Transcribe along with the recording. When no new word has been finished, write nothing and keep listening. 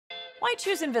Why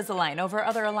choose Invisalign over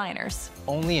other aligners?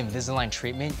 Only Invisalign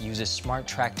treatment uses smart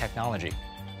track technology.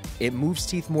 It moves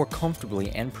teeth more comfortably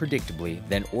and predictably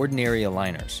than ordinary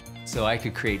aligners. So I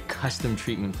could create custom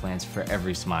treatment plans for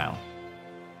every smile.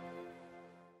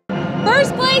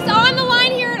 First place on the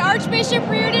line here at Archbishop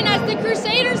Riordan as the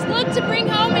Crusaders look to bring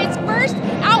home its first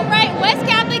outright West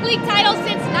Catholic League title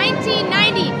since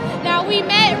 1990. Now, we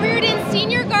met Riordan's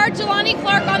senior guard Jelani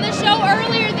Clark on the show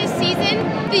earlier this season.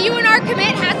 The UNR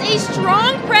commit has a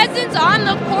strong presence on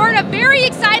the court, a very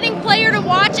exciting player to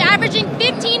watch, averaging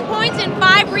 15 points and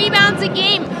 5 rebounds a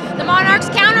game. The Monarchs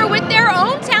counter with their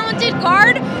own talented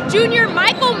guard, junior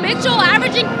Michael Mitchell,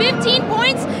 averaging 15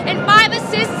 points and 5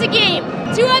 assists a game.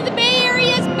 Two of the Bay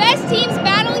Area's best teams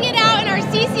battling it out in our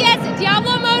CCS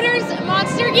Diablo Motors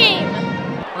Monster Game.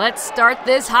 Let's start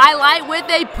this highlight with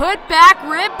a putback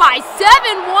rip by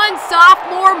 7-1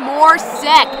 sophomore Moore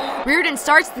SECK. Riordan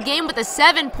starts the game with a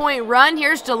 7-point run.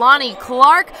 Here's Jelani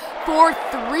Clark for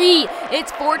 3.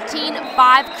 It's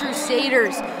 14-5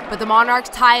 Crusaders. But the Monarchs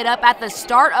tie it up at the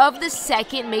start of the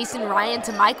second. Mason Ryan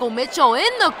to Michael Mitchell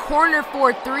in the corner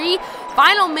for 3.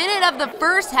 Final minute of the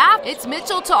first half, it's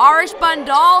Mitchell to Arrish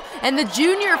Bhandal, and the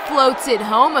junior floats it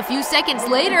home. A few seconds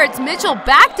later, it's Mitchell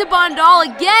back to Bhandal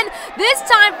again, this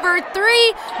time for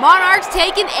 3. Monarchs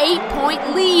take an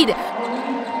 8-point lead.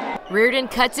 Riordan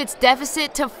cuts its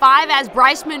deficit to 5 as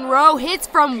Bryce Monroe hits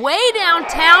from way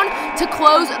downtown to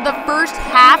close the first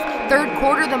half. Third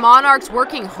quarter, the Monarchs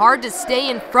working hard to stay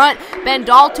in front.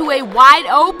 Bhandal to a wide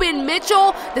open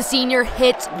Mitchell. The senior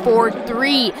hits for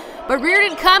 3. But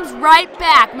Riordan comes right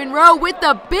back. Monroe with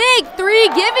the big 3,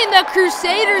 giving the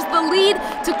Crusaders the lead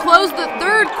to close the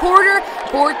third quarter.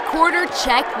 Fourth quarter,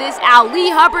 check this out.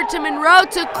 Lee Hubbard to Monroe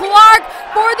to Clark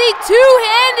for the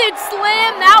two-handed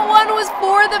slam. That one was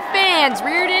for the fans.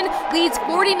 Riordan leads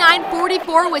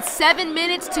 49-44 with 7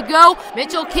 minutes to go.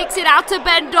 Mitchell kicks it out to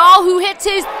Bhandal, who hits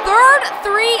his third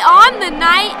 3 on the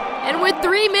night. And with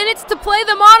 3 minutes to play,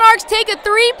 the Monarchs take a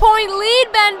 3-point lead.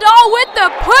 Bhandal with the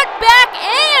putback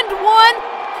and 1.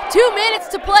 2 minutes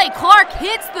to play. Clark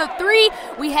hits the 3.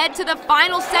 We head to the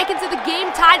final seconds of the game,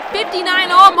 tied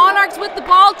 59-all. Monarchs with the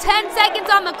ball, 10 seconds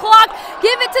on the clock.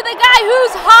 Give it to the guy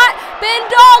who's hot.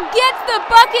 Bhandal gets the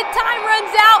bucket. Time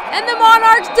runs out, and the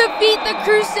Monarchs defeat the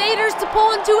Crusaders to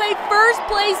pull into a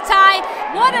first-place tie.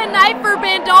 What a night for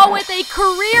Bhandal with a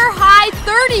career-high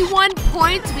 31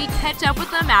 points. We catch up with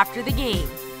them after the game.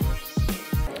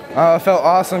 It felt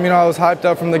awesome. I was hyped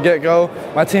up from the get-go.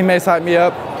 My teammates hyped me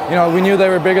up. We knew they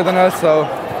were bigger than us, so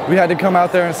we had to come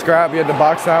out there and scrap. We had to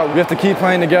box out. We have to keep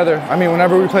playing together.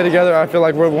 Whenever we play together, I feel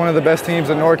like we're one of the best teams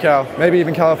in NorCal, maybe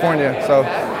even California.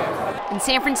 In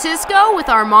San Francisco with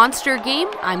our monster game,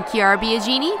 I'm Kiara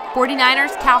Biagini,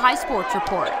 49ers Cal High Sports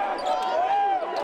Report.